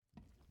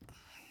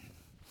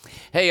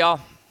Hey, y'all.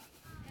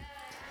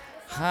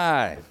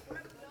 Hi.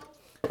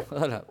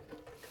 What up?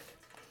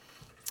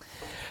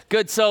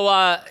 Good. So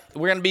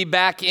we're going to be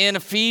back in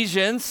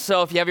Ephesians.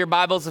 So if you have your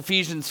Bibles,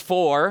 Ephesians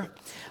 4.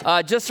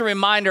 Just a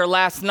reminder,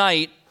 last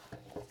night,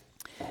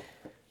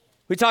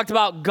 we talked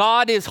about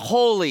God is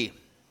holy.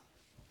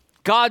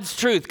 God's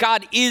truth.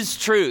 God is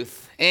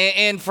truth.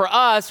 And for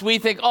us, we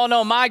think, oh,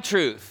 no, my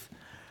truth,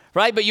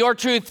 right? But your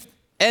truth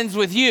ends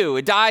with you.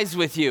 It dies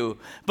with you.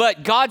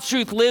 But God's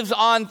truth lives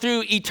on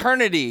through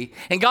eternity.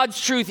 And God's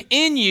truth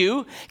in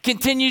you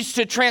continues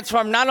to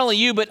transform not only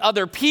you, but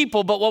other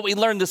people. But what we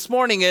learned this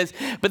morning is,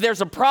 but there's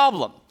a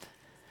problem.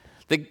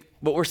 But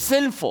we're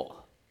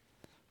sinful,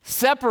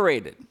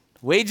 separated.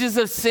 Wages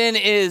of sin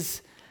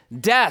is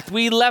death.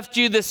 We left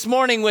you this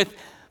morning with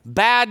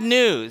bad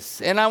news.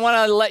 And I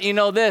want to let you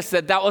know this,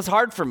 that was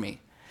hard for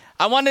me.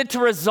 I wanted to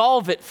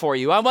resolve it for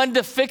you. I wanted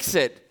to fix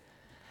it.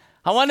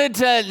 I wanted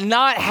to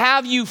not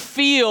have you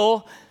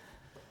feel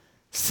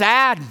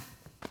sad.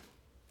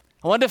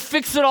 I wanted to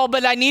fix it all,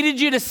 but I needed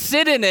you to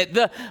sit in it.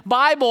 The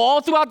Bible,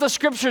 all throughout the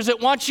scriptures, it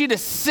wants you to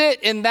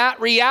sit in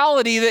that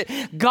reality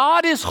that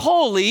God is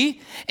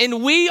holy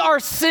and we are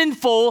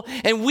sinful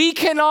and we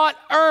cannot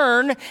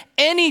earn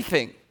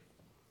anything.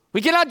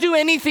 We cannot do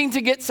anything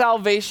to get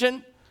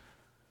salvation.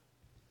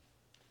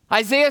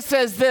 Isaiah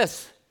says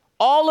this,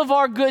 all of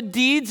our good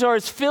deeds are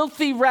as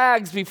filthy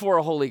rags before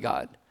a holy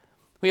God.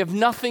 We have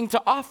nothing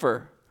to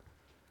offer.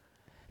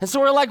 And so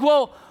we're like,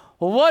 well,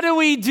 what do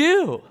we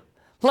do?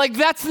 Like,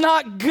 that's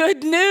not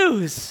good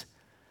news.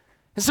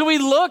 And so we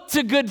look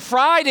to Good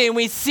Friday and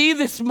we see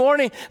this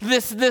morning,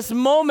 this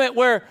moment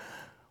where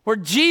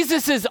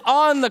Jesus is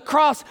on the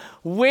cross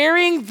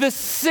wearing the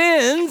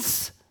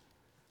sins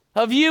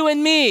of you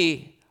and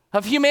me,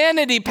 of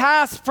humanity,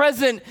 past,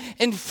 present,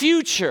 and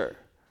future.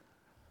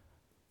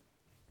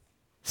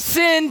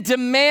 Sin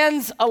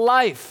demands a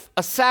life,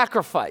 a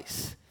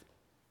sacrifice.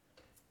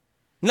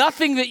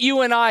 Nothing that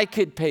you and I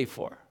could pay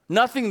for.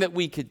 Nothing that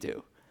we could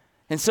do.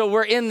 And so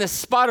we're in this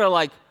spot of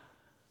like,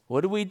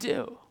 what do we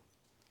do?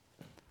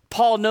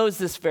 Paul knows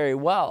this very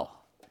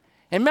well.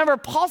 And remember,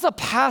 Paul's a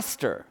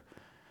pastor.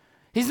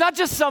 He's not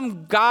just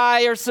some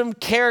guy or some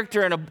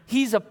character.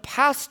 He's a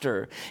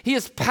pastor. He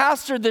has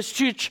pastored this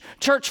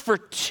church for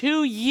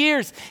 2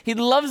 years. He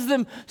loves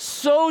them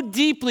so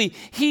deeply.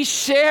 He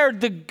shared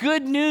the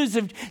good news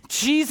of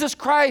Jesus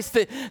Christ,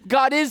 that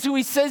God is who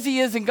he says he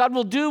is, and God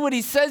will do what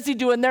he says he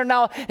do. And they're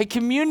now a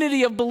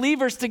community of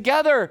believers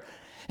together.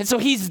 And so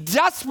he's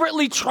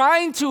desperately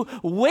trying to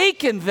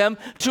awaken them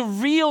to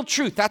real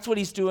truth. That's what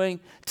he's doing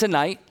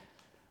tonight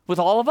with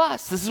all of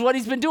us. This is what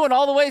he's been doing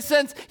all the way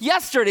since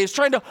yesterday. He's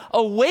trying to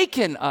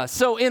awaken us.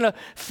 So in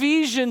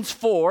Ephesians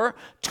 4,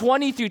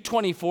 20 through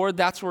 24,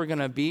 that's where we're going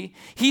to be.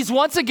 He's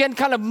once again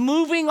kind of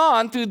moving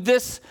on through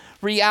this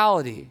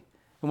reality.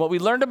 And what we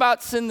learned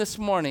about sin this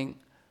morning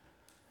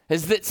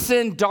is that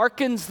sin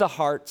darkens the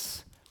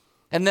hearts.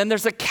 And then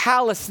there's a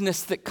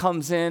callousness that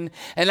comes in.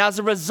 And as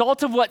a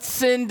result of what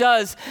sin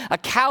does, a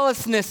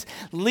callousness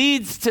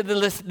leads to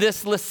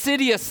this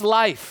lascivious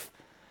life,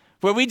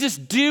 where we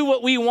just do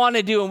what we want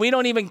to do and we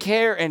don't even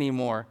care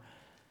anymore.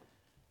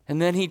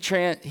 And then he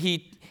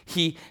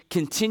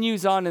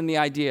continues on in the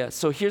idea.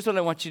 So here's what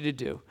I want you to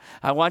do.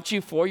 I want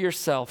you for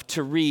yourself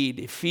to read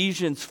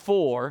Ephesians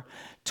 4,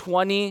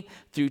 20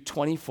 through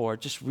 24.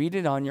 Just read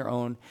it on your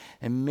own.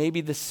 And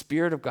maybe the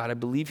Spirit of God, I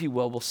believe he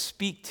will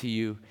speak to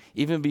you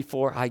even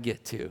before I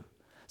get to.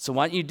 So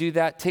why don't you do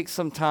that? Take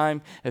some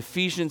time.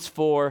 Ephesians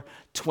 4,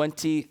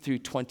 20 through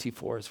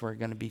 24 is where we're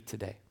going to be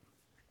today.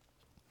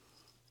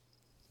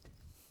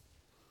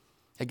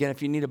 Again,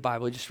 if you need a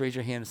Bible, just raise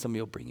your hand and somebody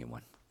will bring you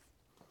one.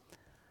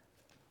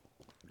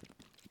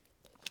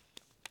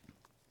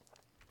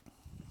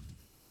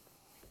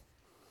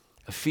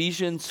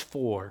 Ephesians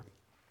 4,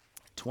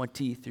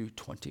 20 through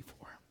 24.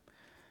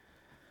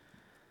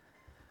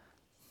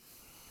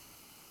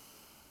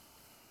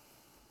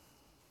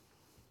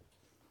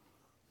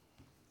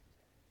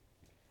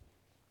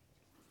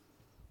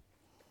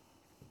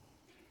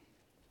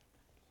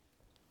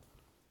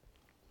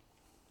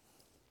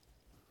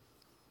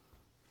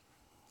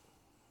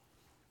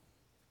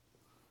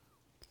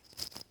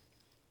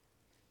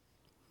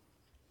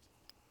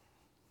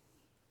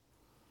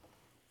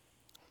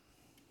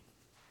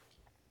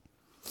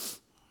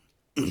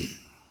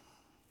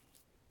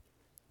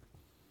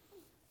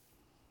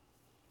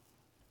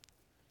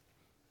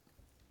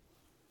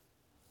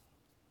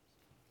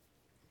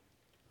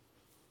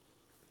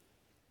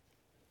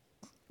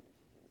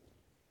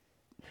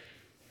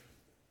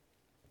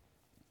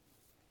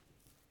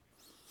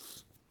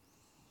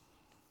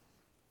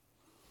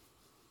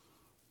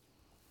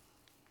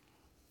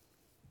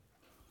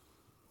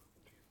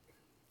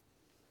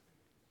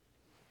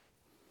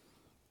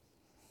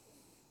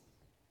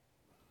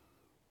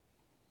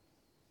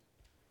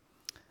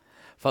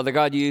 Father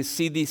God, you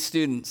see these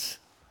students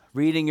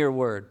reading your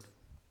word.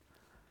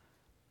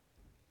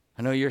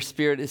 I know your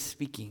Spirit is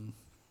speaking.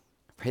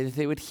 Pray that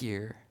they would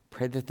hear.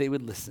 Pray that they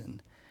would listen.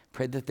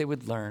 Pray that they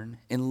would learn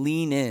and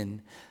lean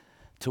in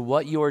to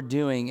what you're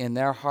doing in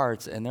their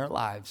hearts and their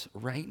lives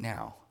right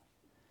now.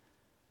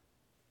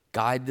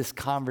 Guide this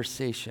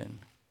conversation.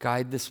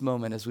 Guide this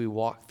moment as we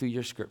walk through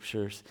your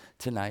scriptures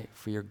tonight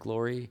for your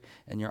glory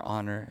and your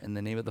honor in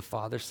the name of the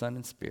Father, Son,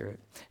 and Spirit.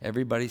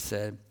 Everybody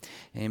said,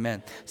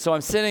 amen. So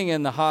I'm sitting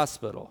in the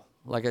hospital,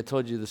 like I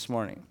told you this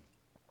morning,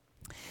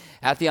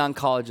 at the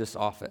oncologist's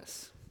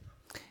office.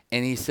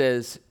 And he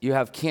says, you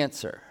have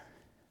cancer.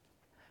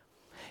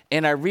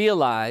 And I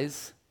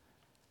realize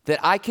that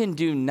I can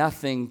do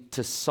nothing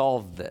to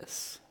solve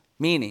this.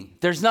 Meaning,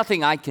 there's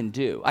nothing I can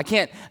do. I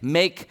can't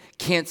make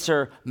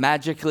cancer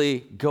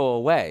magically go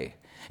away.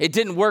 It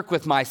didn't work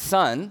with my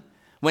son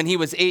when he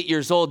was 8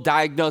 years old,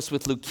 diagnosed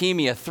with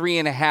leukemia,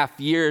 3.5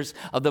 years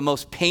of the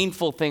most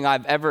painful thing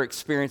I've ever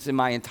experienced in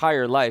my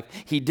entire life.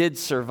 He did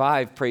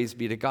survive, praise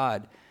be to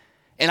God.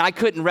 And I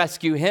couldn't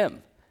rescue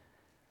him.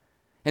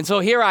 And so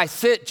here I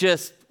sit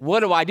just,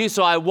 what do I do?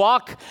 So I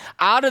walk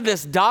out of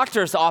this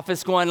doctor's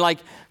office going like,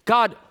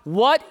 God,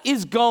 what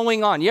is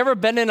going on? You ever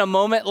been in a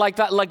moment like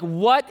that? Like,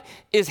 what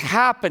is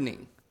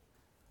happening?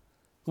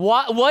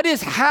 What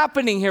is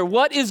happening here?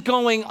 What is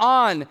going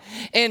on?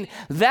 And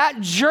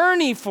that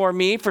journey for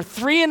me for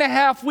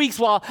 3.5 weeks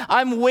while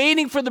I'm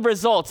waiting for the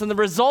results, and the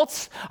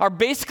results are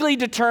basically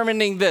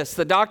determining this.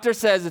 The doctor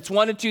says it's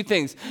one of two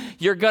things.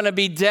 You're going to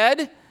be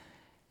dead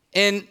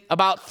in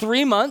about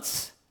 3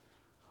 months,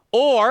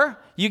 or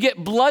you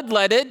get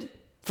bloodletted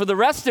for the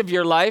rest of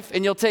your life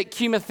and you'll take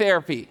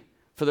chemotherapy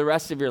for the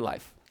rest of your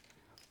life.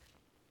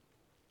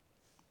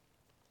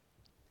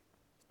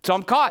 So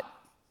I'm caught.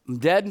 I'm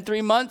dead in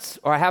 3 months,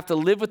 or I have to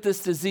live with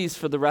this disease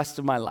for the rest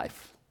of my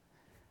life.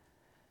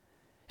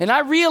 And I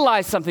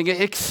realized something,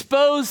 it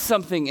exposed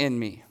something in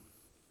me.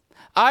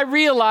 I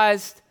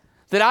realized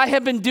that I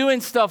had been doing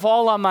stuff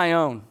all on my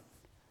own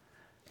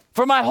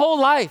for my whole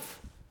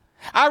life.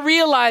 I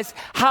realized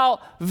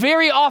how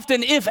very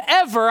often, if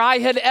ever, I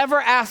had ever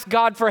asked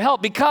God for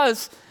help,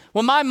 because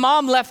when my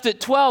mom left at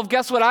 12,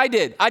 guess what I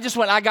did? I just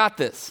went, I got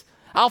this.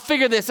 I'll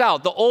figure this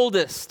out. The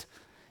oldest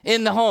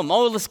in the home,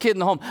 oldest kid in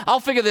the home. I'll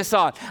figure this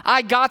out.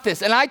 I got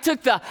this. And I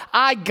took the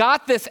I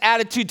got this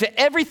attitude to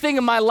everything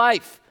in my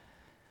life.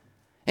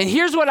 And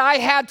here's what I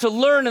had to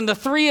learn in the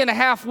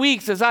 3.5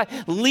 weeks as I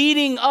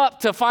leading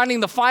up to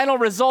finding the final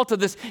result of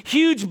this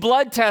huge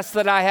blood test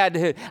that I had to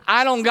hit.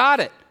 I don't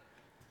got it.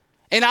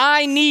 And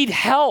I need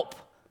help.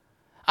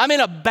 I'm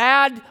in a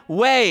bad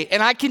way,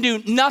 and I can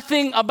do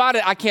nothing about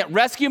it. I can't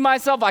rescue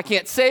myself. I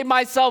can't save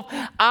myself.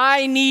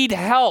 I need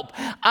help.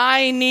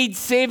 I need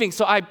saving.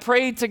 So I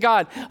prayed to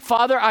God,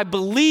 Father, I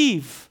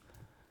believe,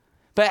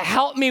 but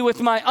help me with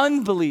my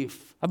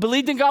unbelief. I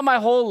believed in God my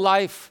whole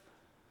life,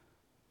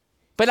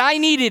 but I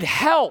needed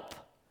help,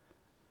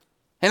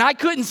 and I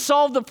couldn't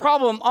solve the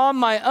problem on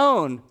my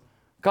own.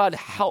 God,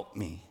 help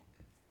me.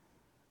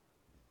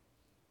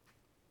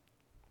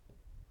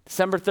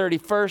 December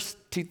 31st,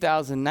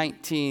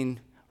 2019,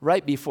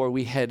 right before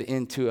we head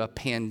into a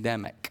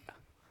pandemic,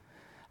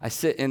 I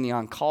sit in the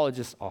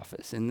oncologist's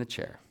office in the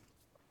chair,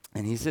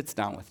 and he sits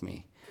down with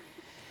me.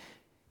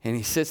 And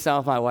he sits down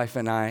with my wife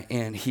and I,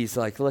 and he's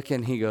like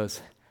looking, he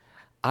goes,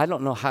 I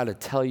don't know how to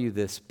tell you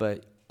this,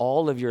 but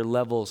all of your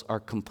levels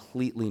are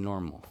completely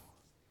normal.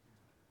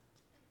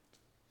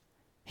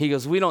 He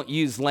goes, we don't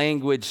use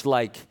language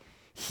like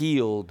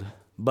healed,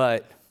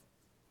 but,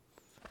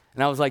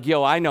 and I was like,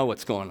 yo, I know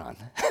what's going on.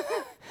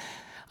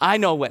 I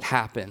know what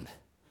happened.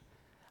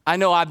 I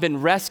know I've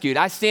been rescued.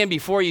 I stand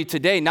before you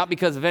today, not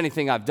because of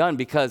anything I've done,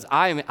 because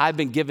I've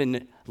been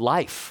given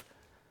life.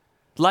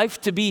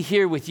 Life to be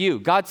here with you.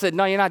 God said,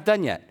 no, you're not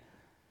done yet.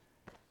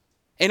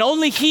 And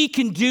only He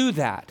can do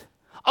that.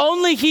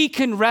 Only He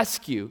can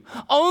rescue.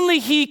 Only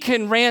He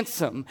can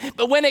ransom.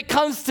 But when it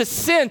comes to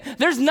sin,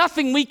 there's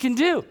nothing we can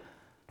do.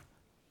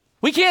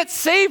 We can't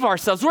save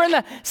ourselves. We're in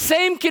the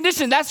same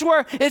condition. That's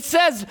where it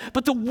says,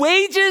 but the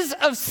wages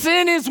of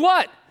sin is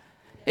what?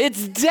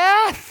 It's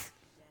death.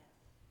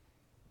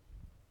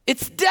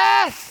 It's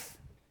death.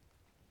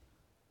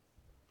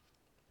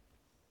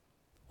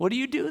 What do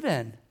you do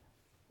then?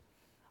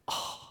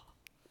 Oh,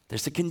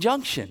 there's a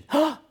conjunction.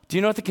 Do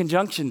you know what the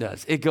conjunction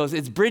does?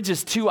 It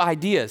bridges two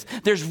ideas.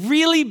 There's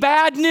really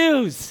bad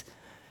news.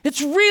 It's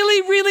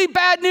really, really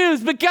bad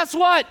news. But guess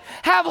what?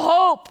 Have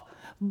hope.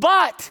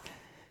 But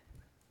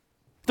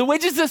the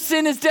wages of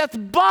sin is death,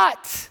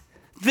 but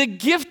the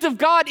gift of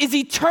God is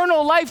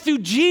eternal life through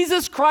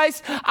Jesus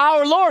Christ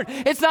our Lord.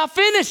 It's not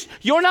finished.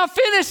 You're not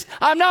finished.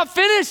 I'm not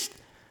finished.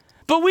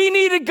 But we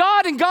needed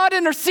God, and God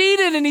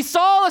interceded, and He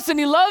saw us, and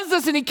He loves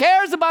us, and He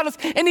cares about us,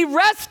 and He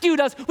rescued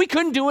us. We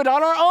couldn't do it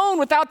on our own.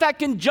 Without that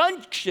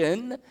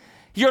conjunction,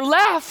 you're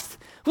left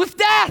with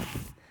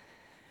death.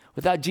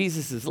 Without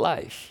Jesus'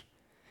 life,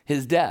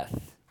 His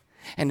death,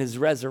 and His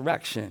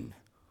resurrection,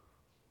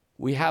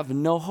 we have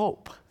no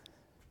hope.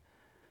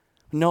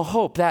 No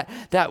hope.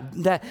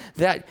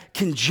 That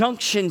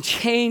conjunction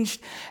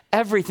changed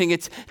everything.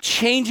 It's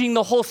changing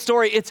the whole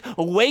story. It's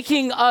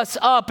waking us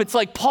up. It's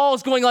like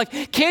Paul's going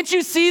like, can't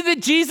you see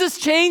that Jesus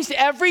changed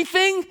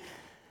everything?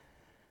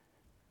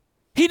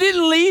 He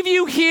didn't leave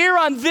you here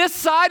on this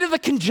side of the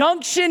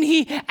conjunction.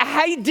 He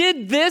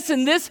did this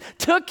and this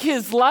took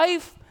his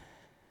life.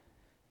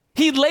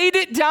 He laid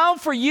it down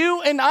for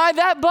you and I.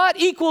 That but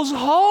equals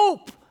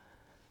hope.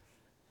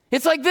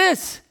 It's like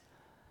this.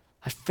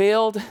 I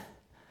failed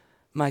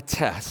my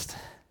test.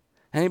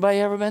 Anybody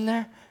ever been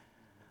there?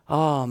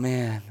 Oh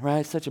man,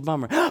 right? Such a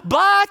bummer.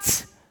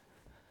 But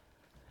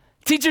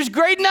teacher's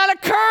grading on a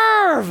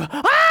curve.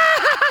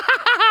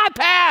 I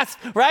passed,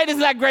 right?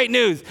 Isn't that great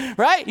news,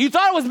 right? You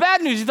thought it was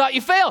bad news. You thought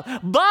you failed.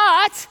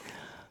 But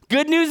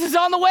good news is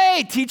on the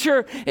way.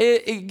 Teacher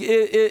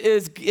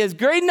is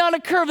grading on a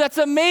curve. That's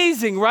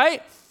amazing,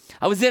 right?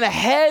 I was in a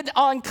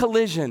head-on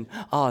collision.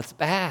 Oh, it's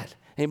bad.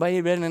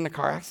 Anybody been in a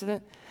car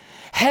accident?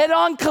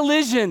 Head-on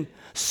collision.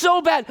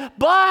 So bad.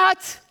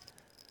 But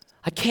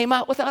I came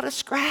out without a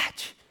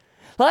scratch.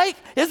 Like,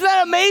 isn't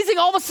that amazing?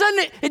 All of a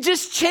sudden, it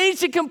just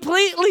changed it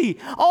completely.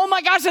 Oh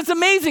my gosh, that's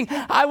amazing.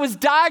 I was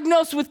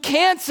diagnosed with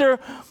cancer,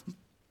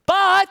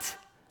 but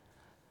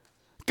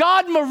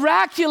God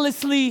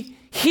miraculously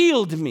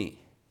healed me.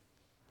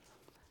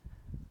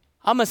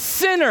 I'm a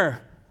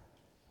sinner,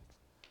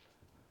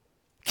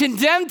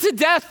 condemned to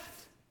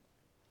death,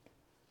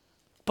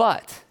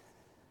 but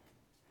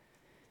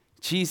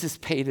Jesus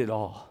paid it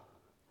all.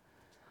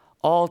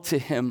 All to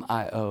him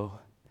I owe.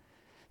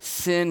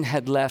 Sin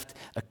had left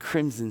a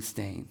crimson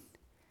stain.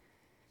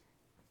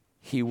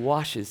 He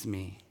washes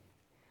me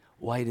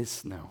white as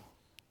snow.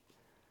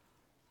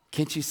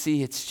 Can't you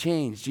see it's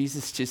changed?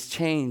 Jesus just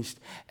changed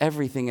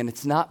everything, and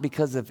it's not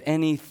because of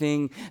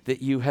anything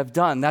that you have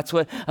done. That's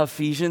what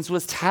Ephesians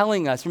was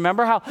telling us.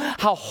 Remember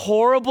how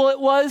horrible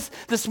it was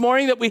this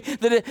morning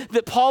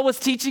that Paul was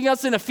teaching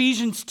us in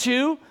Ephesians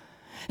 2?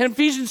 In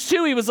Ephesians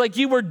 2, he was like,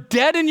 you were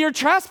dead in your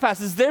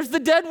trespasses. There's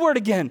the dead word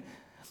again.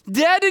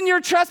 Dead in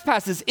your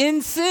trespasses,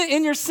 in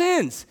your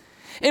sins,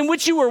 in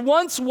which you were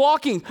once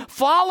walking,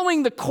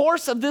 following the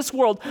course of this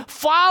world,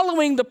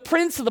 following the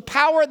prince of the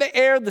power of the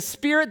air, the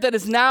spirit that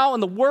is now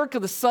in the work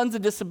of the sons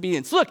of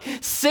disobedience. Look,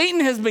 Satan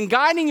has been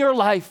guiding your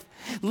life,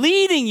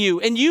 leading you,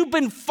 and you've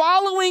been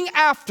following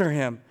after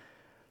him.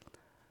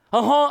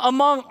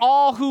 Among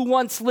all who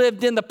once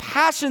lived in the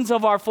passions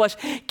of our flesh,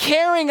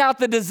 carrying out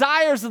the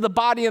desires of the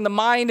body and the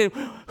mind, and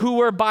who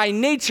were by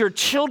nature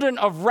children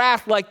of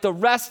wrath like the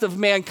rest of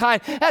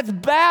mankind. That's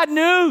bad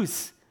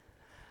news.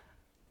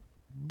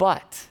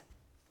 But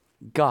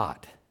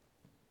God,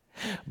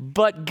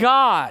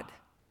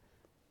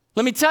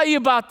 let me tell you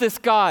about this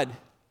God.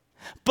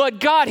 But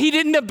God, he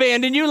didn't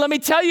abandon you. Let me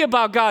tell you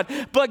about God.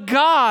 But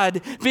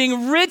God,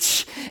 being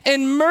rich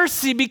in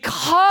mercy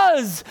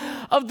because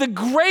of the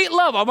great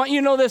love. I want you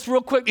to know this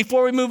real quick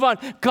before we move on.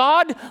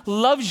 God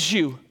loves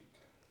you.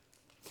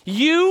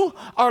 You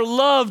are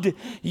loved.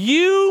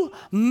 You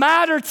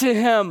matter to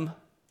him.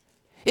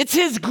 It's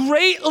his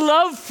great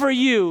love for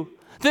you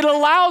that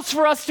allows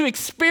for us to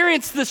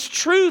experience this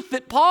truth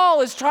that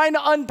Paul is trying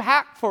to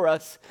unpack for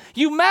us.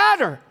 You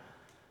matter.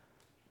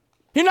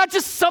 You're not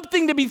just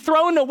something to be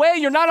thrown away.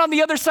 You're not on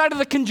the other side of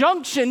the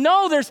conjunction.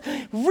 No, there's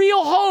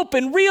real hope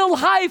and real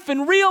life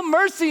and real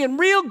mercy and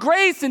real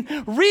grace and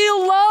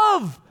real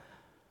love.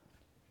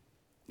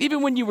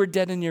 Even when you were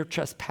dead in your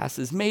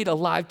trespasses, made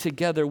alive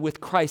together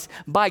with Christ,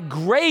 by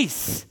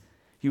grace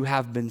you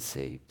have been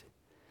saved.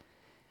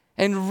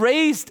 And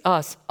raised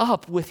us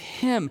up with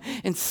him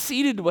and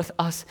seated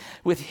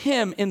with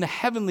him in the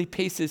heavenly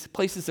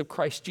places of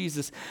Christ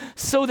Jesus,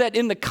 so that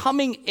in the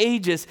coming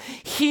ages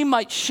he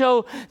might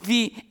show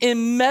the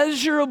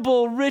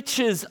immeasurable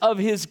riches of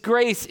his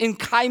grace in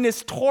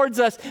kindness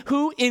towards us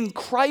who in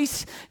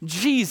Christ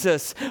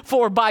Jesus.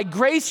 For by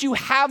grace you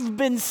have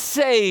been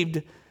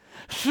saved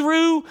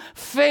through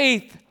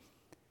faith.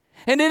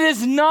 And it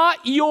is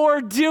not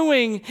your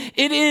doing,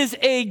 it is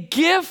a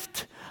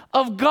gift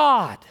of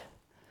God.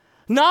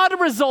 Not a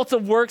result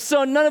of works,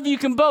 so none of you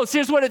can boast.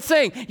 Here's what it's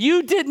saying.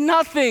 You did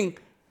nothing.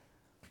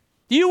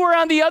 You were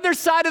on the other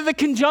side of the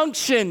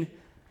conjunction.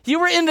 You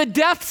were in the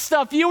death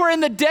stuff. You were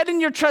in the dead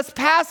in your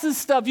trespasses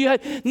stuff. You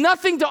had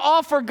nothing to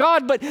offer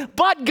God,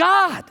 but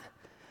God.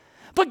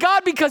 But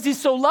God because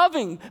he's so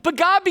loving. But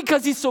God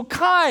because he's so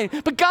kind.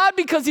 But God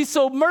because he's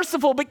so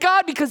merciful. But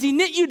God because he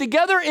knit you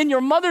together in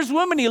your mother's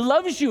womb and he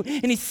loves you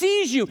and he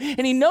sees you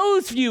and he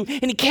knows you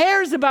and he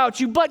cares about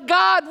you. But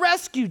God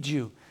rescued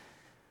you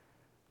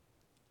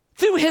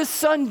through his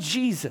son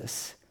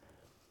Jesus,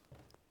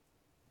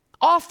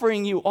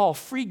 offering you all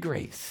free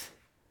grace.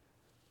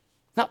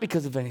 Not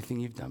because of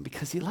anything you've done,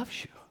 because he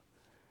loves you.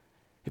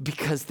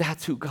 Because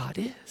that's who God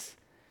is.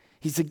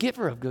 He's a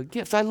giver of good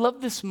gifts. I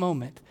love this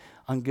moment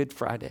on Good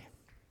Friday.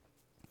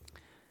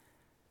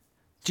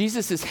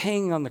 Jesus is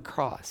hanging on the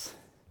cross.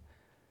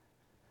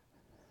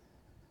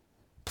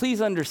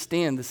 Please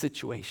understand the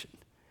situation.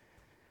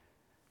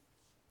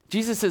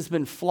 Jesus has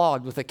been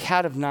flogged with a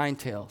cat of nine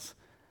tails,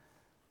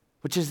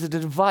 which is a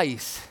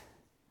device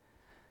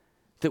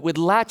that would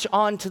latch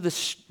onto the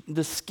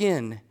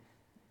skin,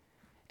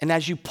 and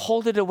as you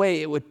pulled it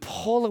away, it would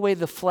pull away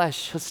the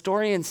flesh.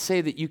 Historians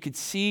say that you could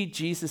see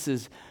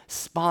Jesus'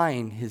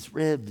 spine, his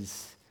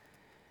ribs,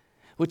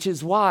 which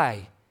is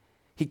why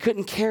He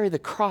couldn't carry the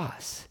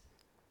cross,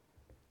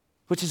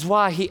 which is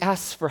why he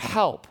asks for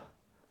help,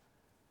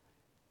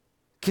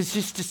 because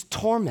he's just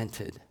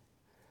tormented.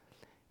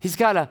 He's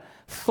got a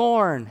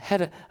thorn,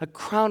 had a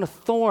crown of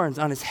thorns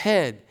on his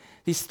head.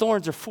 These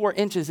thorns are 4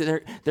 inches,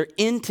 and they're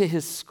into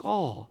his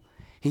skull.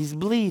 He's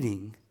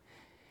bleeding,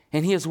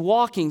 and he is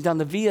walking down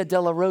the Via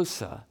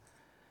Dolorosa,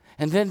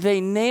 and then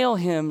they nail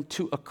him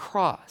to a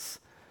cross,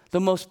 the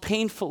most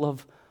painful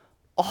of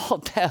all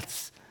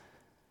deaths,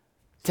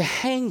 to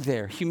hang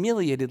there,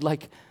 humiliated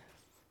like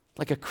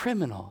a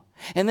criminal.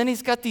 And then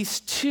he's got these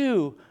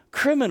 2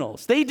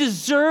 criminals. They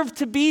deserve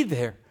to be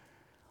there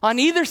on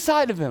either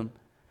side of him.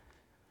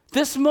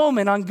 This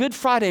moment on Good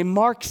Friday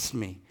marks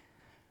me.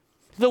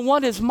 The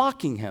one is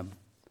mocking him.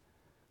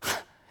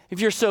 If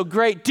you're so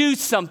great, do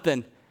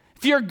something.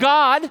 If you're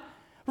God,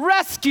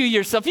 rescue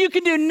yourself. You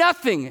can do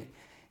nothing.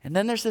 And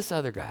then there's this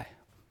other guy.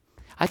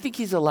 I think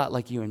he's a lot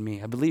like you and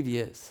me. I believe he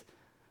is.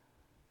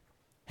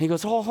 And he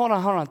goes, oh, hold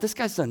on. This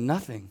guy's done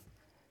nothing.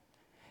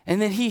 And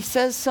then he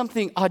says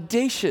something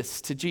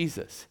audacious to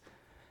Jesus.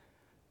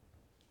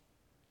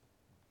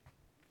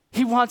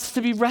 He wants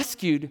to be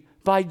rescued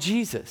by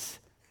Jesus.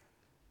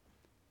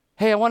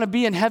 Hey, I want to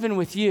be in heaven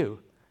with you.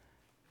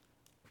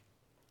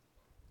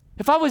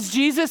 If I was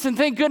Jesus, and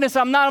thank goodness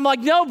I'm not, I'm like,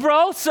 no,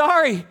 bro,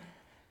 sorry.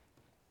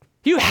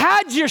 You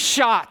had your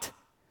shot,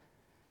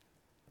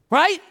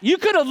 right? You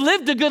could have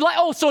lived a good life.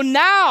 Oh, so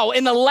now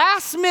in the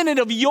last minute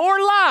of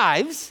your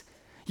life,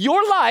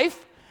 you're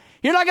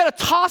not going to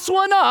toss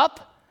one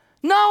up.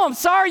 No, I'm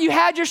sorry, you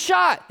had your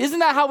shot. Isn't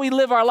that how we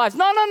live our lives?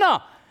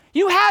 No.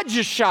 You had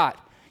your shot.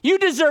 You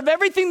deserve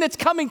everything that's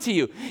coming to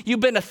you.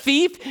 You've been a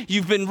thief.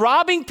 You've been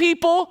robbing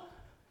people.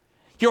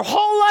 Your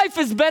whole life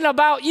has been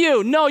about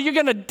you. No, you're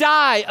going to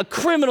die a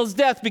criminal's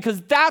death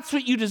because that's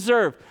what you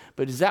deserve.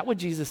 But is that what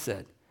Jesus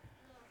said?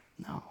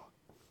 No.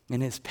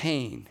 In his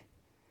pain,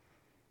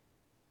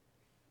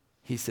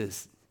 he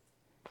says,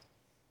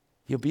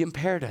 you'll be in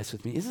paradise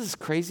with me. Isn't this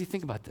crazy?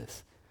 Think about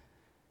this.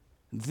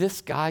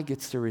 This guy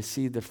gets to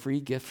receive the free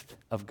gift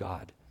of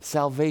God,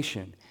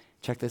 salvation.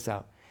 Check this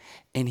out.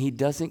 And he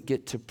doesn't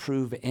get to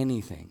prove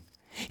anything.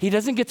 He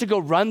doesn't get to go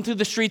run through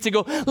the streets and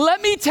go,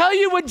 let me tell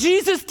you what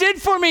Jesus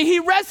did for me. He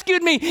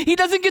rescued me. He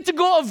doesn't get to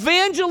go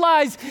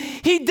evangelize.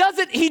 He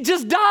doesn't. He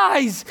just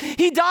dies.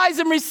 He dies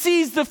and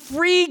receives the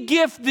free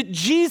gift that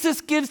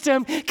Jesus gives to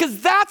him,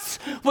 because that's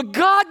what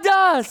God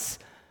does.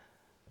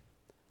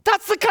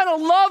 That's the kind of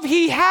love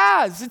he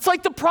has. It's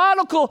like the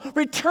prodigal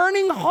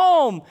returning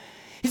home.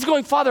 He's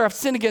going, Father, I've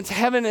sinned against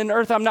heaven and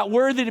earth. I'm not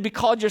worthy to be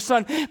called your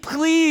son.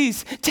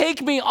 Please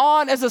take me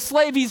on as a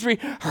slave. He's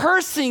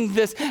rehearsing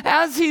this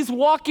as he's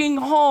walking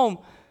home,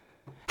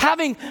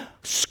 having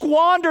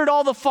squandered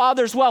all the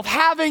father's wealth,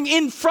 having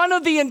in front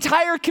of the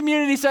entire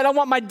community said, I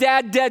want my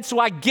dad dead so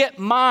I get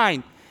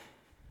mine.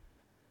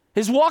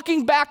 He's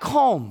walking back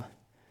home.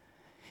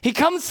 He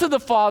comes to the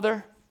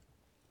father,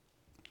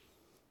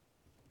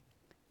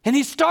 and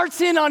he starts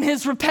in on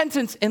his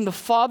repentance, and the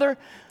father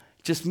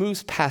just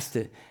moves past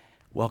it.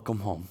 Welcome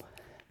home.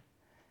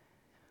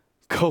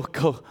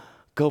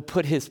 Go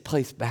put his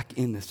place back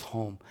in this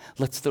home.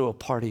 Let's throw a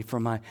party for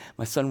my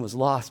son was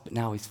lost, but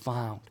now he's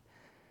found.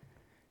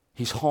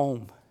 He's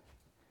home.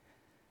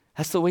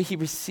 That's the way he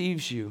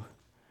receives you.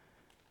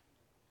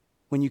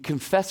 When you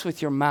confess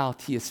with your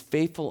mouth, he is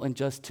faithful and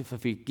just to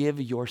forgive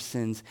your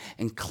sins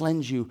and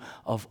cleanse you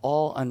of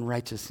all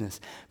unrighteousness,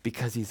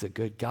 because he's a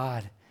good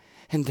God.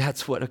 And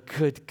that's what a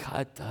good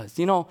God does.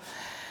 You know,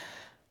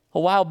 a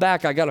while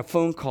back, I got a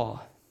phone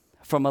call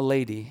from a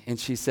lady, and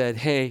she said,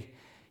 hey,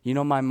 you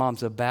know, my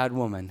mom's a bad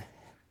woman,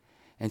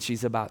 and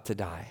she's about to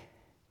die.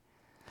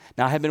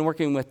 Now, I have been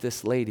working with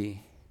this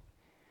lady,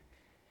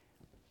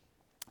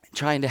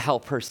 trying to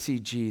help her see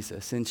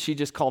Jesus, and she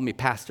just called me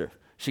pastor.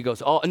 She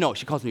goes, oh, no,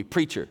 she calls me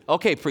preacher.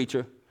 Okay,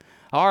 preacher.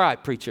 All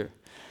right, preacher.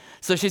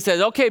 So she says,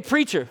 okay,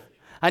 preacher,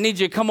 I need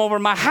you to come over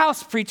to my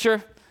house,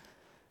 preacher.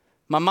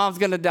 My mom's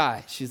going to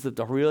die. She's lived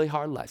a really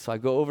hard life. So I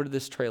go over to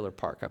this trailer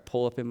park. I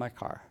pull up in my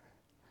car.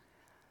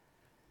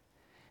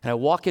 And I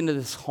walk into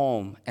this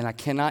home, and I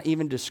cannot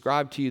even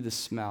describe to you the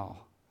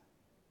smell.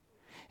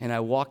 And I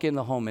walk in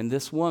the home, and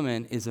this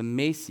woman is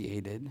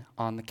emaciated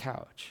on the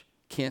couch.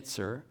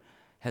 Cancer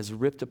has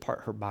ripped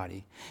apart her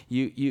body.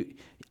 You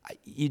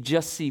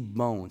just see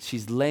bones.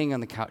 She's laying on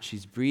the couch.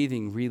 She's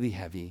breathing really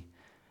heavy.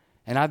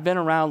 And I've been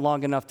around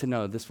long enough to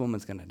know this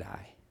woman's going to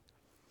die.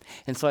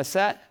 And so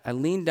I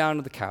leaned down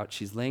to the couch.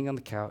 She's laying on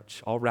the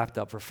couch, all wrapped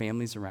up. Her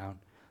family's around.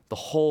 The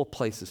whole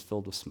place is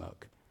filled with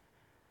smoke.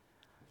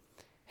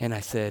 And I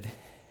said,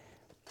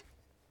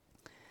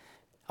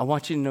 I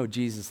want you to know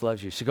Jesus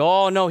loves you. She goes,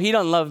 oh, no, he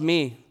doesn't love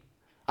me.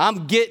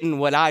 I'm getting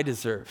what I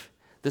deserve.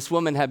 This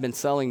woman had been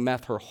selling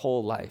meth her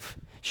whole life.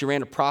 She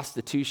ran a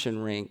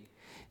prostitution ring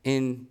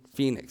in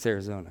Phoenix,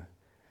 Arizona.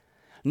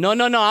 No,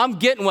 I'm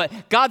getting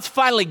what, God's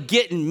finally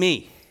getting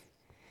me.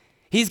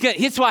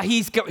 That's why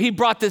he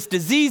brought this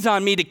disease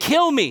on me to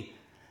kill me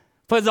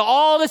because of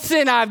all the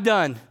sin I've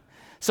done.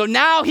 So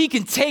now he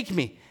can take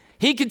me.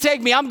 He can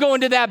take me. I'm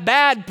going to that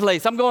bad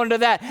place. I'm going to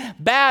that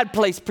bad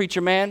place,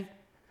 preacher man.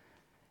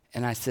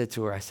 And I said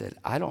to her,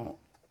 I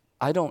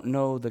don't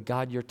know the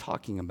God you're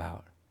talking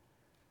about.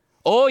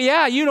 Oh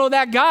yeah, you know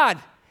that God.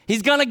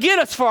 He's gonna get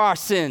us for our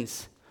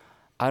sins.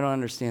 I don't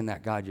understand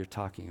that God you're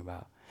talking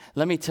about.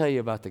 Let me tell you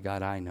about the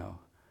God I know.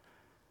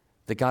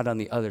 The God on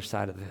the other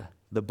side of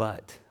the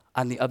but,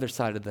 on the other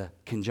side of the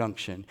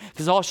conjunction.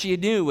 Because all she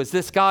knew was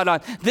this God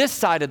on this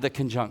side of the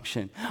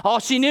conjunction. All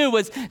she knew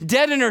was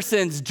dead in her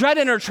sins, dread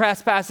in her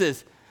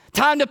trespasses,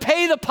 time to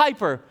pay the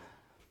piper.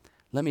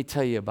 Let me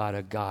tell you about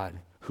a God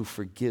who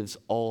forgives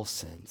all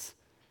sins.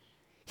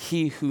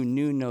 He who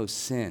knew no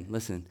sin,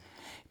 listen,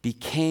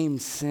 became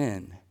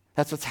sin.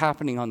 That's what's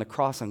happening on the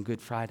cross on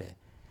Good Friday.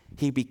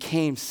 He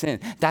became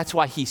sin. That's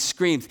why he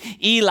screams,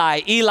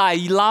 Eli, Eli,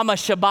 lama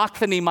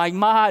sabachthani,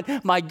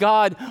 my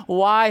God,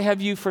 why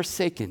have you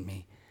forsaken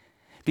me?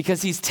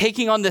 Because he's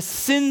taking on the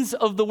sins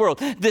of the world,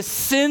 the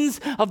sins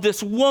of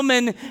this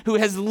woman who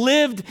has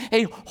lived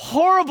a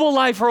horrible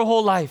life her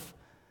whole life.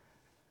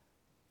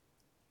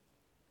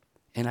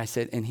 And I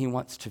said, and he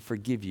wants to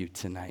forgive you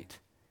tonight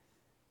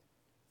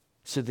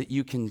so that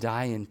you can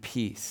die in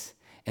peace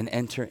and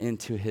enter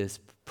into his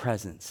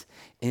presence,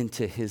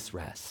 into his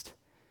rest.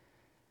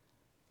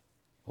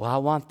 Well, I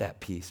want that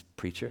peace,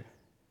 preacher.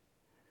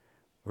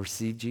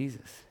 Receive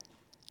Jesus.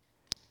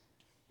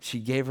 She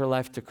gave her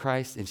life to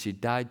Christ and she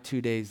died 2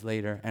 days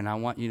later. And I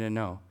want you to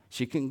know,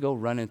 she couldn't go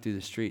running through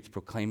the streets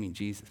proclaiming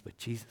Jesus, but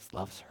Jesus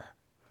loves her.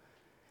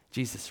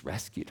 Jesus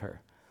rescued her.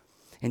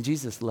 And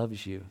Jesus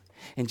loves you.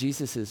 And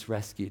Jesus has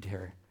rescued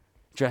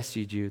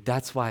you.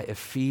 That's why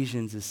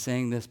Ephesians is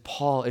saying this.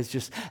 Paul is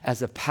just,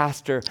 as a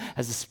pastor,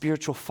 as a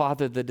spiritual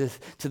father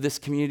to this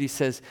community,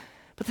 says,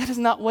 but that is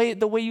not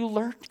the way you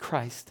learned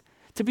Christ.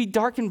 To be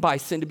darkened by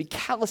sin, to be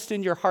calloused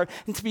in your heart,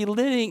 and to be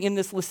living in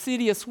this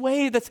lascivious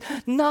way, that's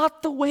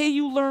not the way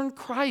you learn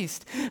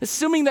Christ.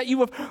 Assuming that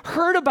you have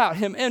heard about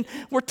him and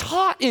were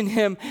taught in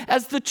him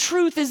as the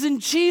truth is in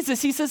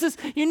Jesus. He says this,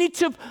 you need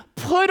to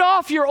put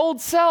off your old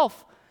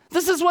self.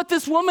 This is what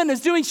this woman is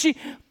doing. She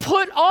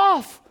put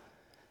off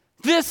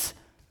this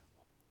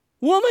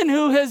woman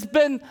who has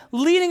been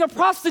leading a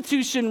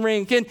prostitution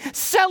ring and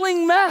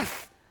selling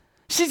meth.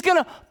 She's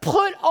going to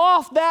put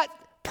off that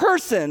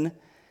person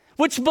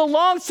which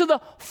belongs to the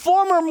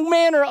former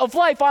manner of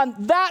life on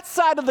that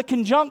side of the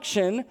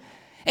conjunction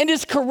and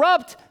is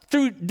corrupt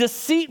through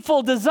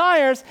deceitful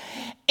desires,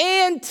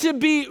 and to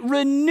be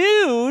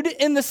renewed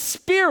in the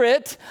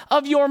spirit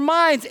of your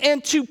minds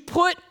and to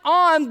put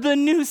on the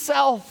new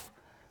self,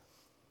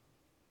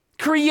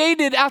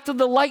 created after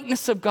the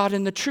likeness of God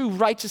in the true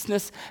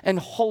righteousness and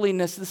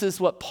holiness. This is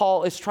what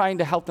Paul is trying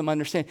to help them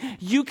understand.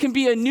 You can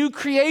be a new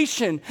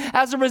creation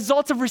as a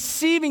result of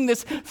receiving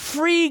this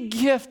free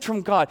gift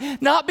from God,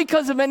 not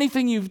because of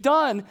anything you've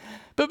done,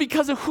 but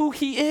because of who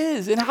he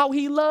is and how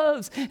he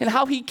loves and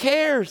how he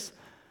cares.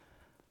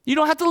 You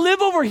don't have to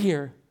live over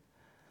here.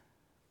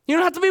 You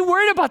don't have to be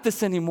worried about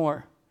this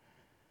anymore.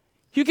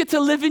 You get to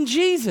live in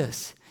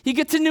Jesus. You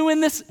get to new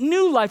in this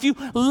new life. You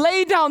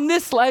lay down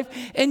this life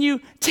and you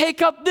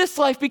take up this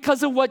life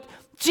because of what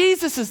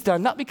Jesus has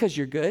done. Not because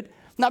you're good,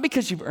 not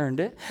because you've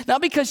earned it,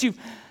 not because you've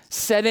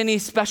said any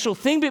special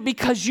thing, but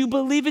because you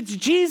believe it's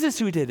Jesus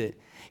who did it.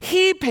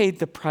 He paid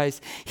the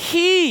price.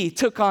 He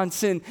took on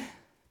sin,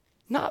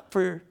 not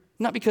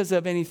because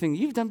of anything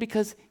you've done,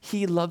 because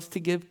he loves to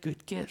give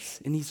good gifts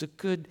and he's a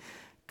good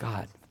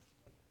God.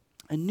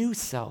 A new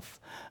self,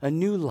 a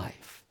new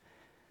life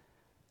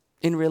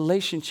in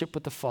relationship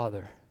with the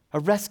Father. A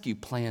rescue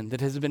plan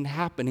that has been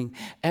happening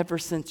ever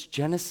since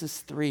Genesis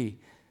 3,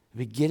 the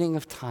beginning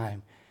of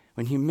time,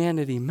 when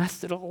humanity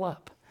messed it all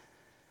up.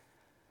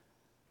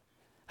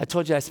 I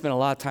told you I spent a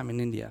lot of time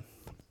in India.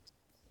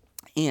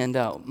 And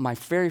my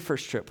very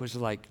first trip was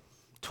like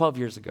 12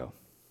 years ago.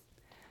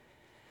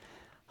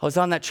 I was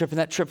on that trip, and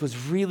that trip was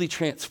really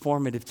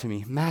transformative to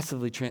me,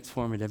 massively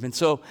transformative. And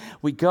so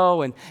we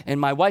go,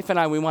 and my wife and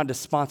I, we wanted to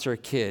sponsor a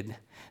kid.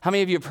 How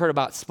many of you have heard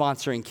about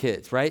sponsoring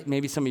kids, right?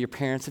 Maybe some of your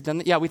parents have done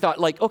that. Yeah, we thought,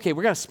 okay,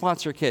 we're going to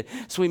sponsor a kid.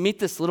 So we meet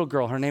this little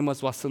girl. Her name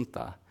was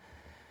Wasunta.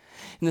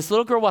 And this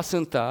little girl,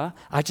 Wasunta,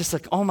 I just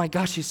oh my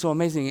gosh, she's so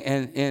amazing.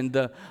 And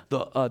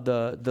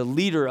the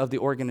leader of the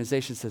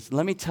organization says,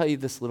 let me tell you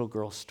this little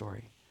girl's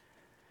story.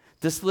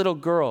 This little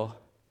girl,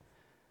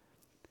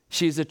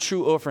 she's a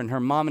true orphan. Her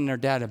mom and her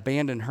dad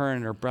abandoned her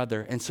and her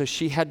brother. And so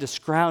she had to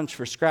scrounge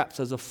for scraps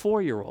as a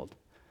 4-year-old.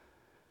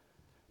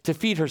 To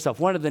feed herself.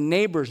 One of the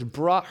neighbors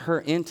brought her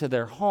into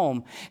their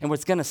home and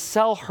was going to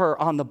sell her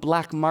on the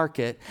black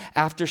market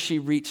after she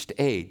reached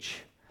age.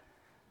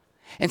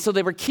 And so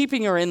they were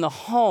keeping her in the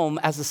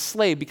home as a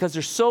slave because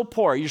they're so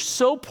poor. You're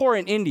so poor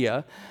in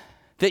India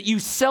that you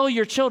sell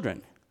your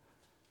children.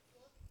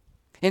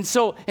 And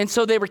so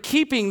they were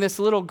keeping this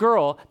little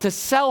girl to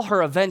sell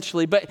her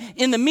eventually, but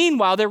in the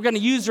meanwhile, they were going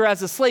to use her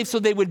as a slave so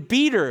they would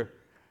beat her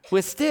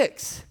with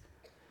sticks.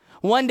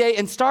 One day,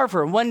 and starve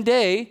her. One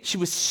day, she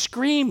was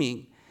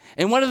screaming.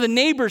 And one of the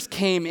neighbors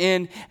came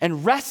in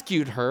and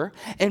rescued her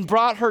and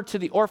brought her to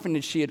the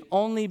orphanage. She had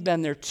only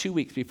been there 2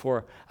 weeks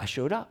before I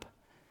showed up.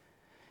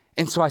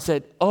 And so I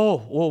said,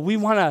 we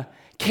want to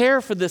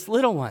care for this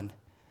little one.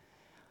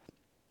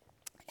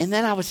 And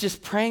then I was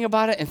just praying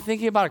about it and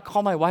thinking about it,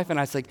 called my wife, and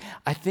I was like,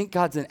 I think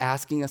God's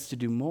asking us to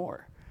do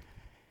more.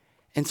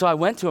 And so I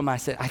went to him, I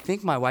said, I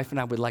think my wife and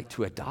I would like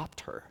to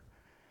adopt her.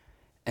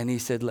 And he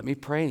said, let me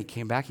pray. And he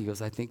came back, he goes,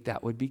 I think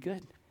that would be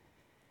good.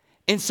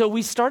 And so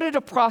we started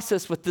a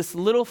process with this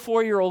little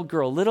 4-year-old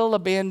girl, little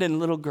abandoned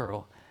little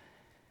girl.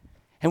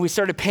 And we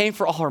started paying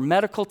for all her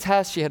medical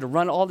tests. She had to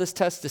run all this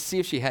tests to see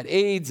if she had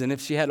AIDS and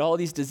if she had all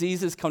these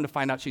diseases. Come to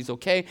find out she's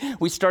okay.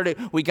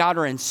 We got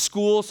her in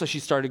school, so she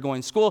started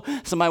going to school.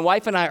 So my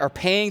wife and I are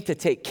paying to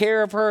take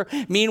care of her.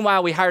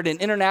 Meanwhile, we hired an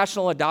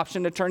international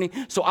adoption attorney.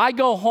 So I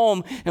go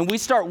home and we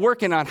start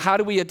working on how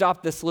do we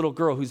adopt this little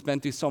girl who's been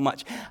through so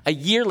much. A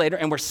year later,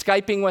 and we're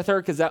Skyping with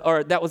her because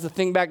that was the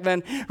thing back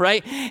then,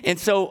 right? And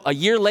so a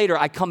year later,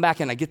 I come back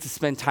and I get to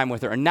spend time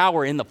with her. And now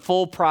we're in the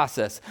full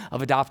process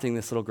of adopting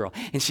this little girl.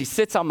 And she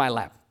sits on my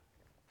lap.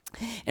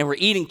 And we're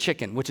eating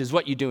chicken, which is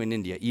what you do in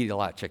India. You eat a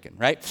lot of chicken,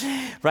 right?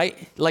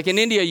 Right? Like in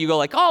India, you go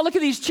like, oh, look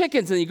at these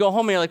chickens. And you go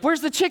home and you're like,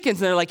 where's the chickens?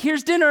 And they're like,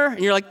 here's dinner.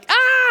 And you're like,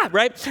 ah,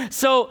 right?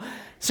 So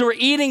we're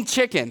eating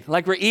chicken.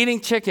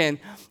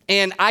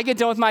 And I get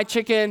done with my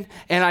chicken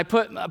and I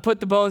put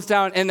the bones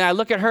down and I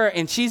look at her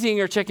and she's eating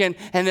her chicken.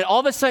 And then all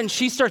of a sudden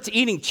she starts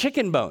eating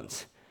chicken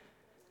bones.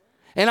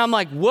 And I'm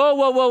like,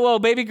 whoa,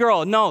 baby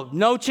girl,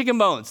 no chicken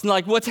bones. And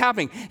like, what's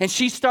happening? And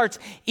she starts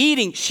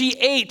eating. She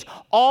ate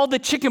all the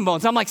chicken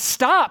bones. I'm like,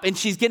 stop. And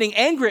she's getting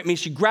angry at me.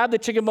 She grabbed the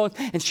chicken bones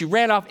and she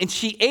ran off and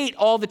she ate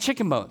all the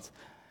chicken bones.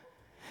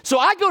 So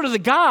I go to the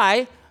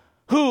guy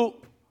who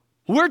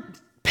we're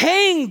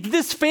paying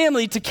this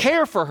family to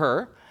care for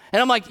her.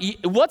 And I'm like,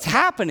 what's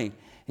happening?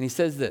 And he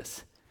says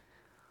this,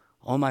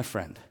 oh, my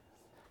friend,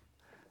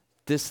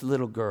 this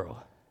little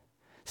girl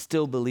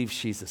still believes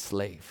she's a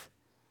slave.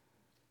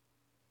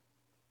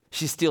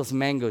 She steals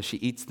mangoes, she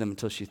eats them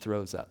until she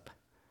throws up.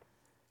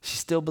 She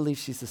still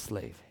believes she's a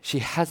slave. She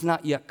has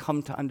not yet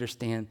come to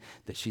understand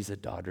that she's a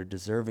daughter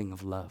deserving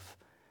of love.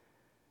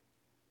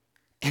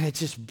 And it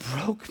just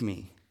broke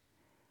me.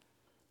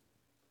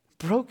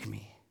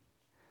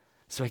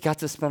 So I got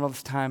to spend all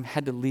this time,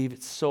 had to leave.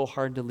 It's so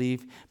hard to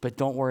leave, but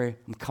don't worry,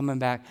 I'm coming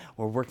back.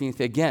 We're working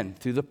again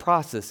through the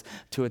process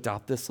to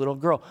adopt this little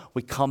girl.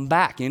 We come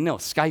back,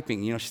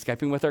 Skyping, she's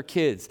Skyping with our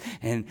kids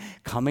and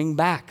coming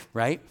back,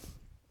 right?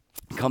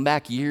 Come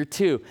back year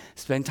 2,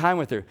 spend time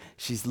with her.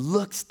 She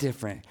looks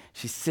different.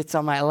 She sits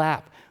on my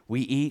lap.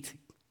 We eat.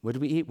 What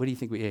did we eat? What do you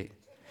think we ate?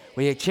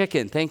 We ate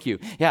chicken. Thank you.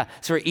 Yeah,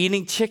 so we're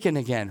eating chicken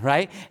again,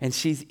 right? And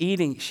she's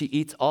eating. She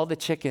eats all the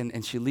chicken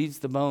and she leaves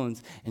the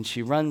bones and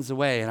she runs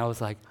away. And I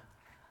was like,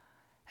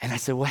 and I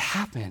said, what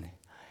happened?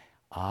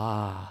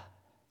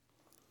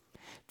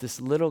 This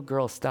little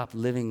girl stopped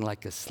living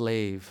like a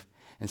slave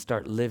and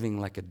started living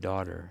like a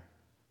daughter.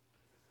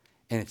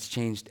 And it's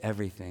changed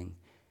everything.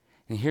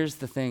 And here's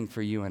the thing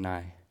for you and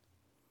I.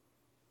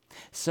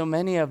 So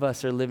many of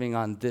us are living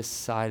on this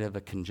side of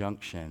a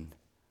conjunction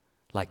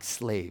like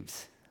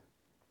slaves.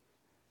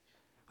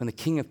 When the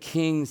King of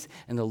Kings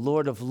and the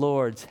Lord of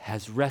Lords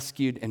has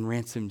rescued and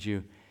ransomed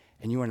you,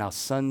 and you are now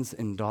sons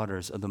and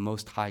daughters of the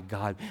Most High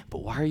God.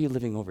 But why are you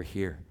living over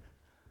here?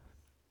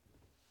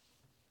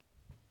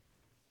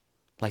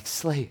 Like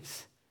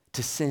slaves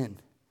to sin,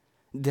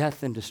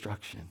 death, and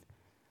destruction.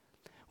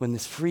 When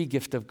this free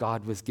gift of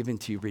God was given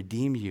to you,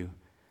 redeem you,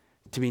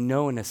 to be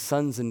known as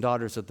sons and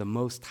daughters of the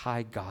Most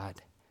High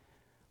God,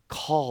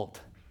 called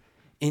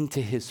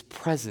into his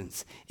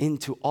presence,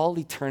 into all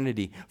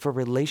eternity for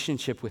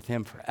relationship with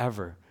him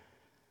forever.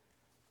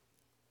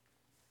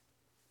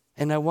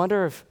 And I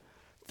wonder if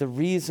the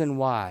reason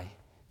why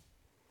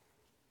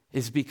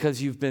is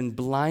because you've been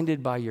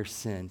blinded by your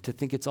sin to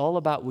think it's all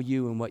about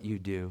you and what you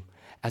do,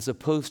 as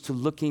opposed to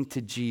looking to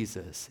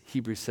Jesus,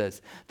 Hebrews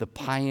says, the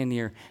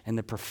pioneer and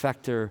the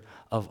perfecter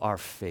of our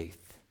faith.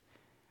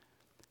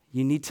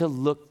 You need to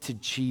look to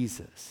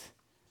Jesus.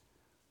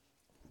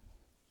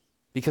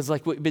 Because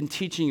like we've been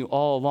teaching you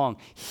all along,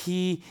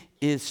 he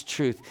is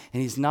truth.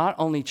 And he's not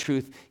only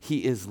truth,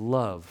 he is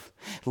love.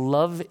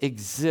 Love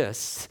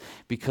exists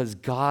because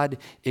God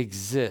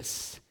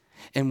exists.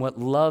 And what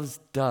love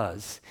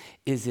does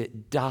is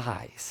it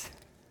dies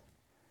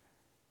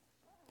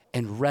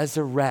and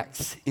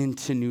resurrects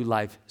into new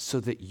life so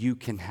that you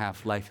can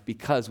have life.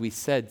 Because we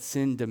said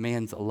sin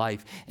demands a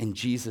life, and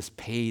Jesus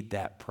paid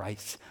that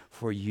price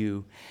for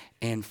you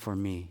and for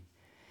me.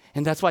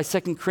 And that's why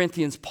 2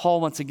 Corinthians,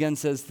 Paul once again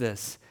says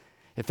this,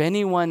 if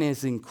anyone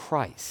is in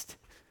Christ,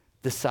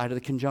 this side of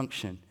the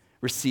conjunction,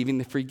 receiving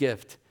the free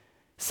gift,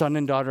 son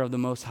and daughter of the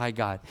Most High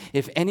God.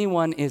 If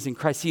anyone is in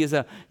Christ, he is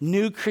a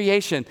new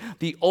creation.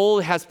 The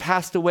old has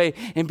passed away,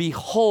 and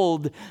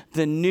behold,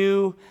 the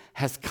new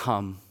has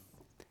come.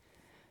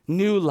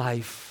 New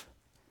life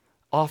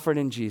offered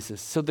in Jesus.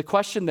 So the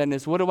question then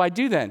is, what do I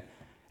do then?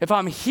 If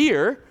I'm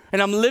here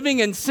and I'm living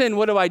in sin,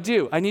 what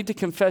do? I need to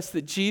confess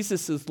that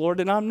Jesus is Lord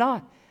and I'm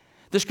not.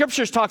 The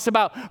scriptures talks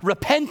about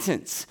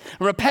repentance.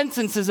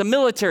 Repentance is a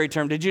military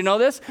term. Did you know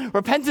this?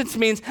 Repentance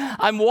means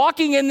I'm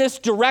walking in this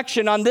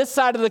direction on this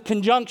side of the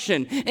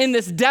conjunction, in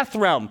this death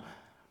realm.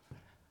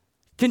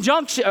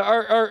 Conjunction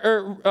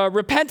or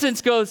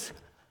repentance goes,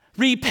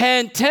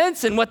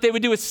 repentance. And what they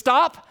would do is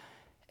stop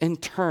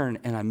and turn,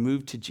 and I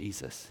move to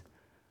Jesus.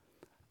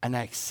 And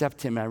I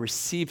accept him, and I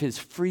receive his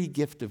free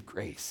gift of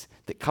grace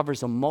that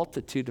covers a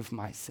multitude of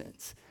my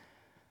sins.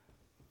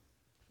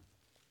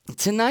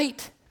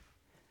 Tonight,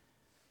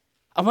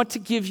 I want to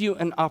give you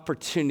an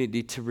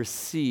opportunity to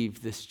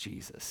receive this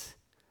Jesus,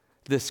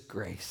 this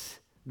grace,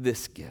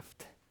 this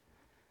gift.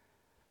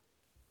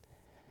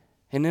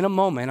 And in a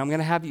moment, I'm going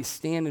to have you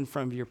stand in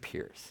front of your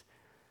peers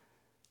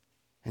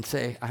and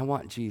say, I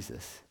want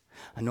Jesus.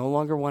 I no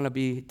longer want to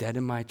be dead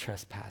in my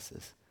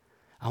trespasses.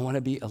 I want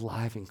to be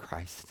alive in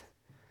Christ.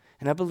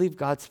 And I believe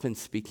God's been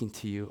speaking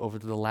to you over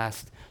the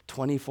last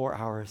 24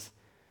 hours.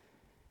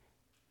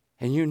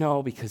 And you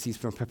know, because he's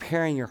been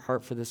preparing your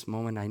heart for this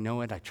moment. I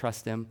know it. I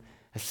trust him.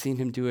 I've seen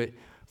him do it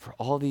for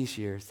all these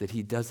years, that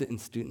he does it in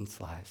students'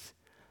 lives.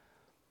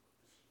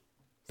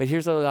 But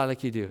here's what I'd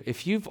like you to do.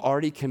 If you've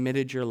already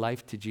committed your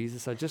life to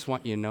Jesus, I just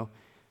want you to know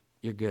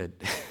you're good.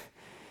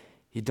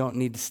 You don't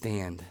need to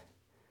stand.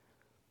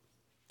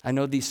 I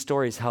know these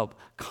stories help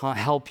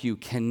you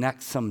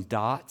connect some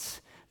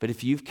dots, but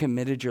if you've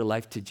committed your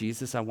life to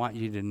Jesus, I want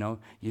you to know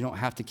you don't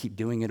have to keep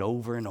doing it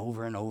over and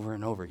over and over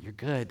and over. You're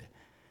good.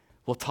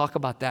 We'll talk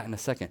about that in a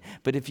second.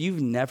 But if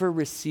you've never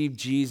received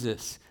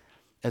Jesus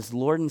as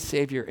Lord and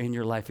Savior in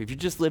your life, if you're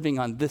just living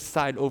on this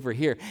side over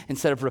here,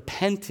 instead of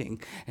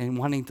repenting and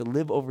wanting to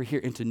live over here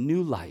into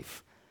new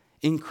life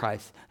in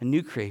Christ, a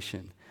new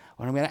creation,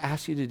 what I'm going to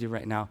ask you to do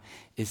right now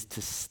is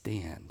to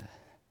stand.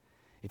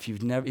 If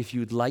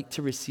you'd like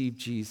to receive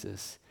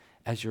Jesus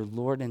as your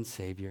Lord and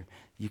Savior,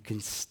 you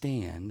can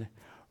stand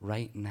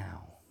right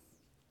now.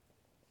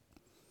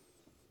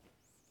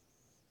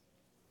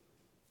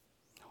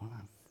 Hold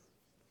on.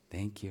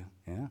 Thank you.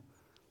 Yeah.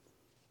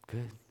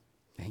 Good.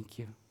 Thank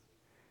you.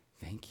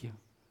 Thank you.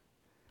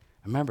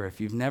 Remember,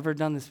 if you've never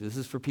done this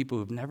is for people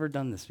who've never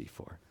done this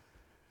before.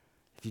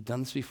 If you've done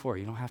this before,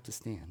 you don't have to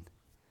stand.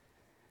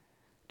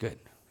 Good.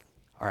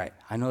 All right.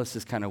 I know this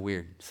is kind of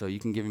weird, so you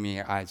can give me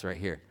your eyes right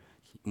here.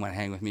 You want to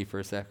hang with me for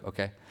a sec?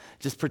 Okay.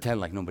 Just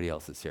pretend like nobody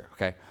else is here,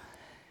 okay?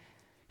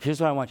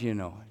 Here's what I want you to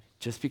know.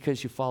 Just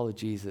because you follow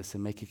Jesus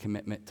and make a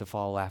commitment to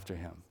follow after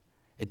him,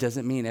 it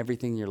doesn't mean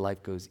everything in your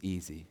life goes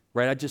easy,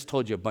 right? I just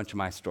told you a bunch of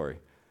my story.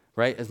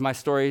 Right? Is my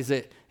story, is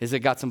it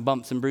got some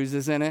bumps and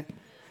bruises in it?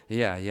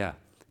 Yeah.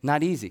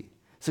 Not easy.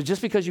 So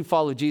just because you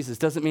follow Jesus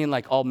doesn't mean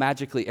like all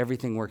magically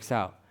everything works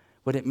out.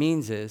 What it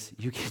means is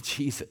you get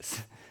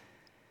Jesus.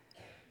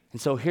 And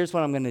so here's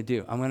what I'm going to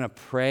do. I'm going to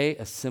pray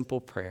a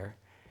simple prayer,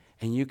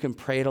 and you can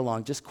pray it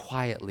along just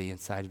quietly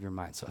inside of your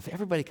mind. So if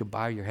everybody could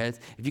bow your heads,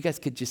 if you guys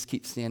could just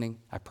keep standing,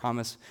 I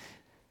promise.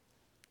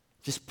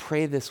 Just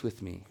pray this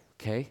with me,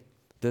 okay?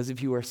 Those of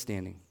you who are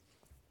standing.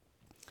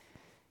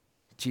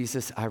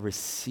 Jesus, I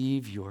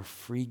receive your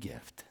free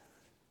gift.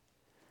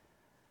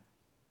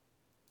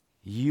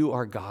 You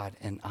are God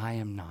and I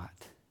am not.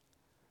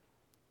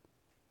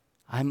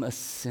 I'm a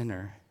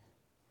sinner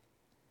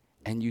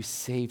and you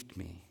saved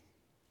me.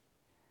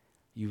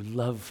 You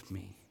loved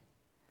me.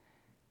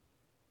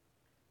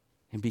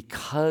 And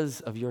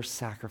because of your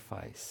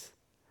sacrifice,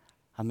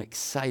 I'm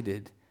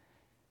excited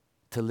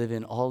to live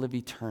in all of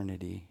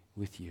eternity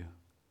with you.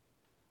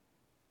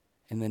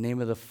 In the name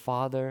of the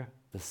Father,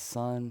 the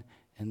Son,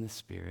 and the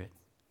Spirit.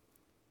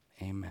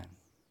 Amen.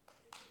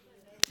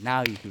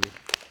 Now you can.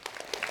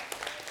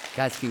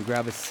 Guys can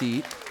grab a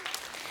seat.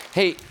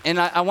 Hey, and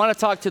I want to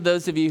talk to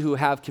those of you who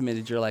have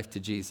committed your life to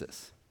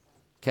Jesus.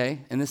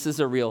 Okay? And this is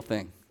a real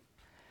thing.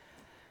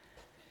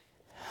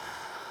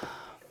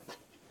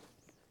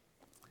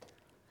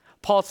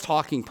 Paul's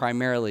talking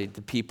primarily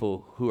to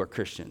people who are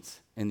Christians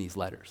in these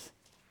letters.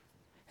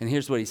 And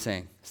here's what he's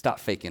saying. Stop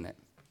faking it.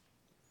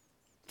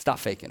 Stop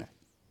faking it.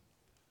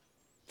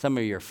 Some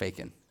of you are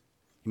faking.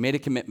 You made a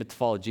commitment to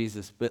follow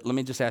Jesus, but let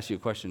me just ask you a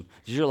question.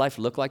 Does your life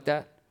look like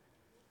that?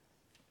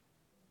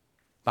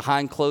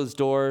 Behind closed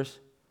doors,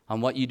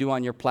 on what you do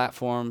on your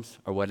platforms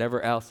or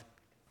whatever else?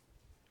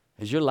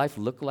 Does your life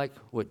look like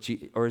or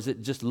does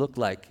it just look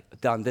like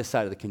down this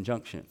side of the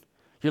conjunction?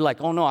 You're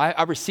like, oh no,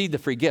 I received the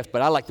free gift,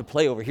 but I like to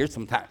play over here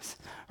sometimes,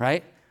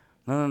 right?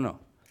 No.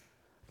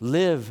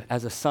 Live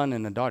as a son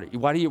and a daughter.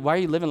 Why are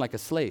you living like a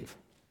slave?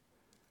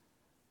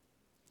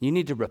 You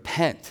need to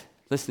repent.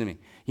 Listen to me.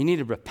 You need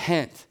to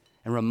repent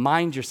and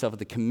remind yourself of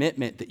the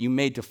commitment that you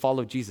made to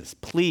follow Jesus.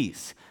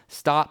 Please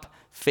stop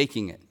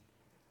faking it.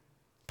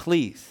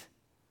 Please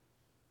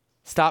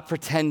stop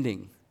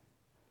pretending.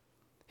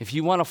 If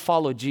you want to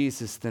follow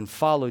Jesus, then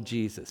follow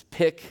Jesus.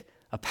 Pick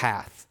a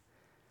path.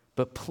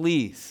 But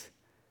please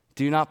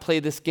do not play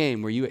this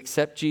game where you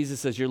accept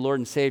Jesus as your Lord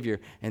and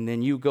Savior and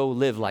then you go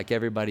live like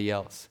everybody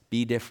else.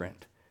 Be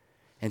different.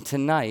 And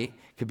tonight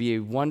could be a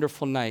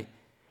wonderful night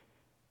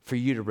for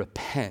you to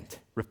repent.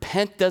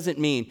 Repent doesn't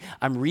mean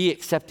I'm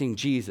re-accepting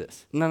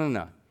Jesus.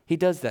 No. He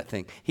does that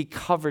thing. He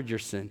covered your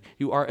sin.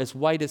 You are as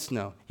white as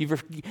snow.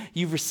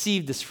 You've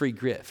received this free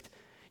gift.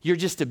 You're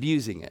just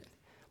abusing it.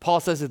 Paul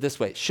says it this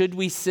way, should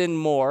we sin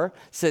more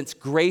since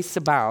grace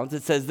abounds?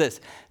 It says this,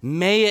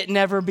 may it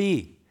never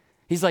be.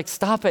 He's like,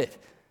 stop it.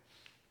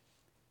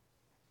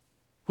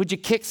 Would you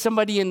kick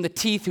somebody in the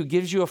teeth who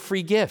gives you a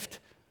free gift?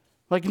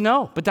 Like,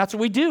 no, but that's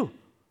what we do.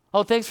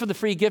 Oh, thanks for the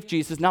free gift,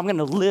 Jesus. Now I'm going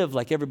to live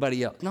like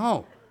everybody else.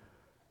 No.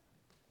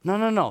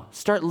 No.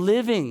 Start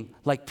living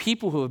like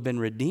people who have been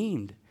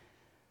redeemed.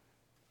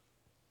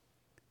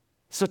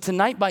 So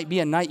tonight might be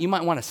a night you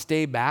might want to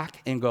stay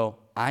back and go,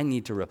 I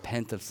need to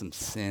repent of some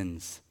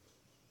sins.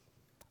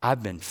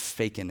 I've been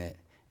faking it,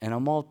 and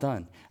I'm all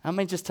done. I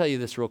might just tell you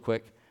this real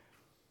quick.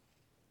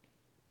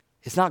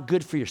 It's not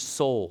good for your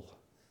soul.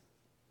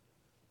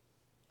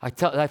 I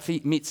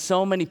meet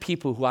so many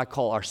people who I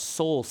call are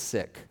soul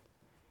sick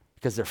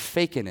because they're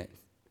faking it.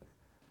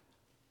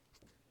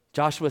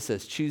 Joshua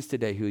says, choose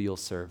today who you'll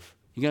serve.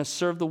 You're going to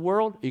serve the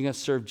world or you're going to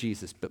serve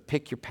Jesus, but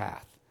pick your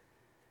path.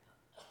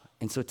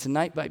 And so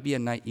tonight might be a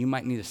night you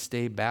might need to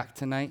stay back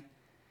tonight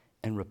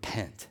and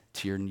repent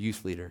to your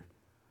youth leader.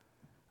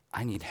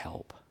 I need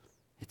help.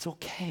 It's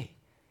okay.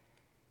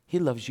 He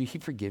loves you. He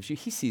forgives you.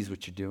 He sees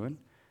what you're doing.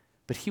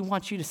 But he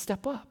wants you to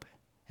step up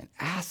and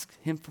ask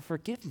him for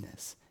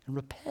forgiveness and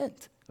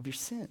repent of your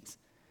sins.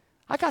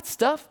 I got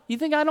stuff. You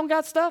think I don't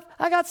got stuff?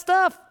 I got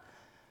stuff.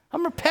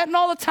 I'm repenting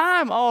all the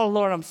time. Oh,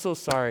 Lord, I'm so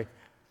sorry.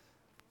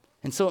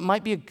 And so it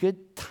might be a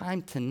good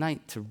time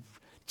tonight to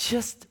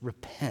just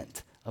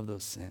repent of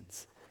those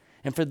sins.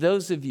 And for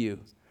those of you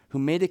who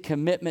made a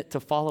commitment to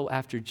follow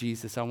after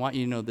Jesus, I want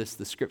you to know this.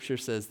 The scripture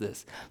says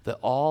this, that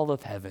all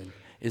of heaven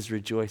is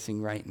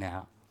rejoicing right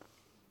now.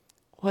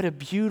 What a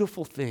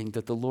beautiful thing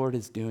that the Lord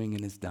is doing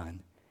and has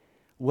done.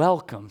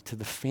 Welcome to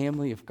the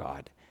family of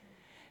God.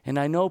 And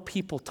I know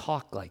people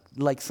talk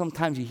like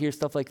sometimes you hear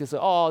stuff like this,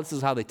 oh, this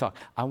is how they talk.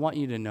 I want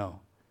you to know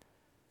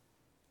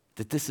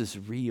that this is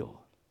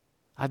real.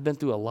 I've been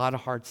through a lot of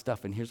hard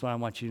stuff, and here's what I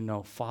want you to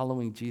know.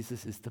 Following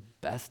Jesus is the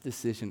best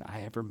decision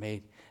I ever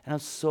made. And I'm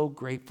so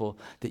grateful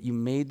that you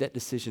made that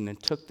decision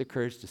and took the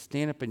courage to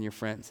stand up in your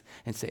friends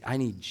and say, I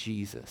need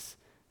Jesus.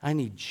 I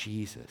need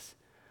Jesus.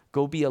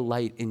 Go be a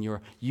light in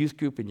your youth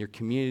group, in your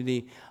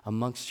community,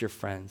 amongst your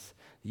friends.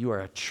 You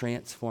are a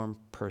transformed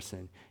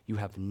person. You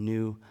have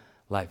new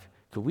life.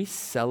 Could we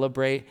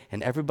celebrate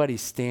and everybody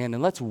stand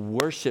and let's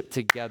worship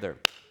together?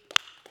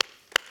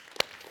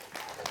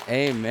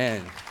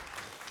 Amen.